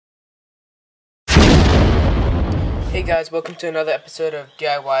Hey guys, welcome to another episode of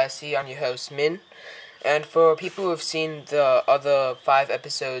DIY. I'm your host, Min. And for people who have seen the other 5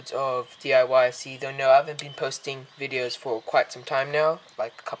 episodes of DIY, they'll know I haven't been posting videos for quite some time now,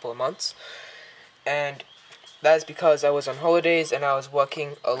 like a couple of months. And that is because I was on holidays and I was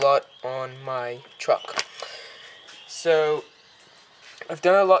working a lot on my truck. So, I've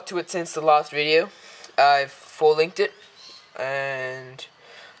done a lot to it since the last video. I've full-linked it, and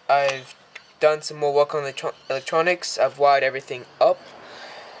I've done some more work on the electronics. I've wired everything up,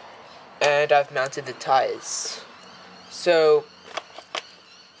 and I've mounted the tires. So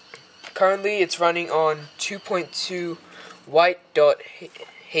currently it's running on 2.2 white.hb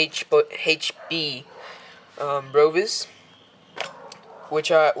rovers, which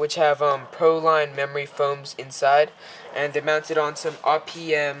have Proline memory foams inside, and they're mounted on some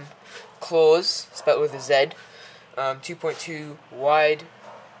RPM claws, spelled with a Z, 2.2 wide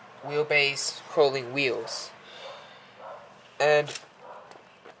wheelbase rolling wheels. And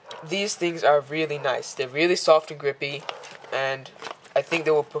these things are really nice. They're really soft and grippy, and I think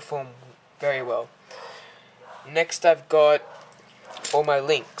they will perform very well. Next, I've got all my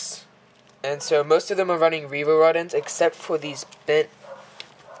links, and so most of them are running Revo rod ends except for these bent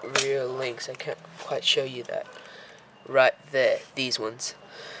rear links. I can't quite show you that right there. These ones,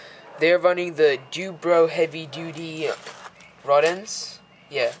 they're running the Dubro heavy duty rod ends.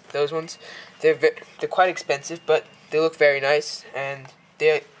 Yeah, those ones. They're quite expensive, but they look very nice, and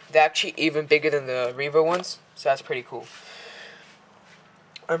they're actually even bigger than the Revo ones, so that's pretty cool.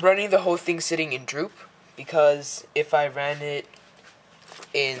 I'm running the whole thing sitting in droop, because if I ran it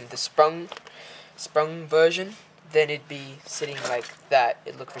in the sprung version, then it'd be sitting like that.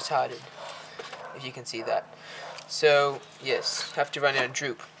 It'd look retarded, if you can see that. So yes, have to run it on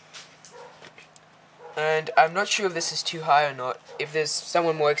droop. And I'm not sure if this is too high or not. If there's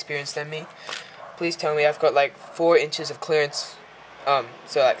someone more experienced than me, please tell me. I've got like 4 inches of clearance,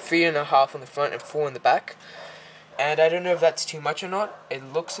 so like 3.5 on the front and 4 on the back. And I don't know if that's too much or not.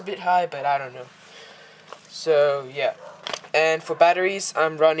 It looks a bit high, but I don't know. So yeah. And for batteries,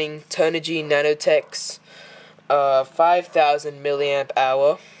 I'm running Turnigy Nanotech's 5,000 milliamp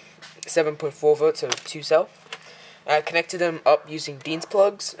hour, 7.4 volts, so 2 cell. I connected them up using Dean's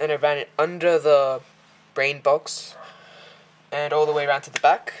plugs, and I ran it under the brain box and all the way around to the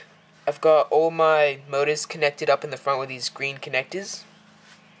back. I've got all my motors connected up in the front with these green connectors,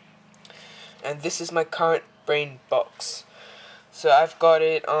 and this is my current brain box. So I've got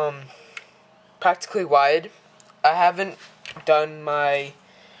it practically wired. I haven't done my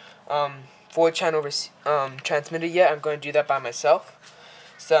 4-channel transmitter yet. I'm going to do that by myself.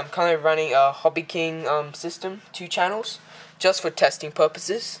 So I'm currently running a Hobby King system, 2 channels, just for testing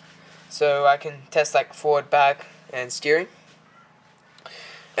purposes. So I can test like forward, back, and steering.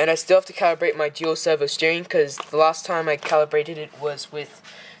 And I still have to calibrate my dual servo steering, because the last time I calibrated it was with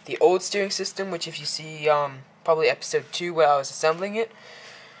the old steering system, which if you see probably episode 2 where I was assembling it,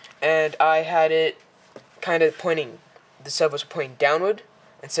 and I had it kind of pointing, the servos were pointing downward,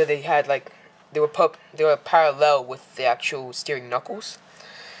 and so they had like they were parallel with the actual steering knuckles.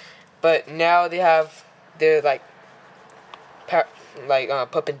 But now they're like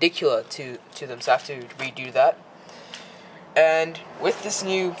perpendicular to them, so I have to redo that. And with this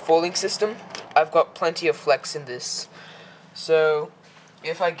new folding system, I've got plenty of flex in this. So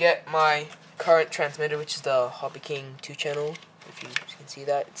if I get my current transmitter, which is the Hobby King 2-channel, if you can see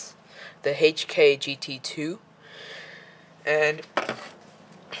that, it's the HK-GT2, and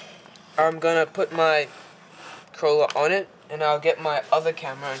I'm gonna put my controller on it, and I'll get my other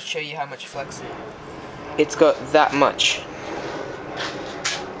camera and show you how much flex it's got. That much,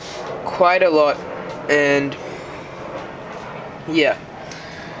 quite a lot. And yeah,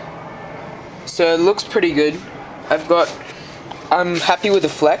 so it looks pretty good. I'm happy with the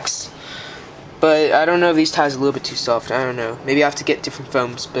flex, but I don't know if these tires are a little bit too soft. I don't know, maybe I have to get different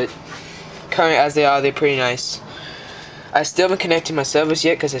foams, but currently as they are, they're pretty nice. I still haven't connected my servos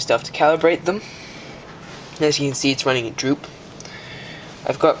yet because I still have to calibrate them. As you can see, it's running in droop.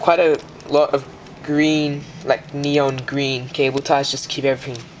 I've got quite a lot of green, like neon green cable ties, just to keep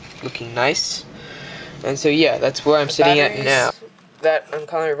everything looking nice. And so yeah, that's where I'm sitting at now. That I'm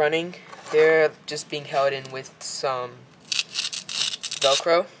currently running, they're just being held in with some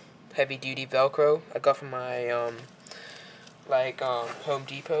Velcro, heavy duty Velcro I got from my Home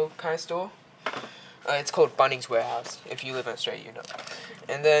Depot kind of store. It's called Bunnings Warehouse. If you live in Australia, you know.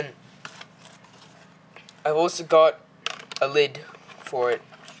 And then I've also got a lid for it.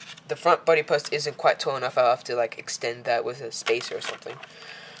 The front body post isn't quite tall enough. I'll have to like extend that with a spacer or something.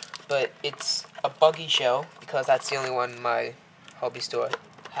 But it's a buggy shell, because that's the only one my hobby store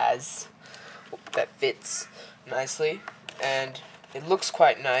has. that fits nicely, and it looks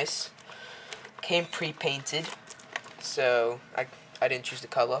quite nice. Came pre-painted, so I didn't choose the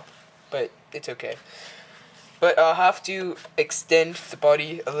color, but it's okay. But I'll have to extend the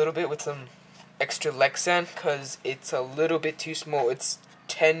body a little bit with some extra Lexan because it's a little bit too small. It's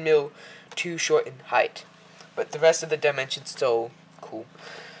 10 mil too short in height, but the rest of the dimensions still cool.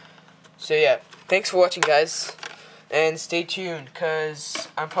 So yeah, thanks for watching, guys, and stay tuned because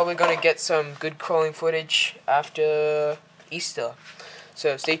I'm probably gonna get some good crawling footage after Easter.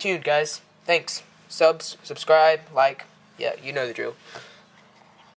 So stay tuned, guys. Thanks. Subscribe, like, yeah, you know the drill.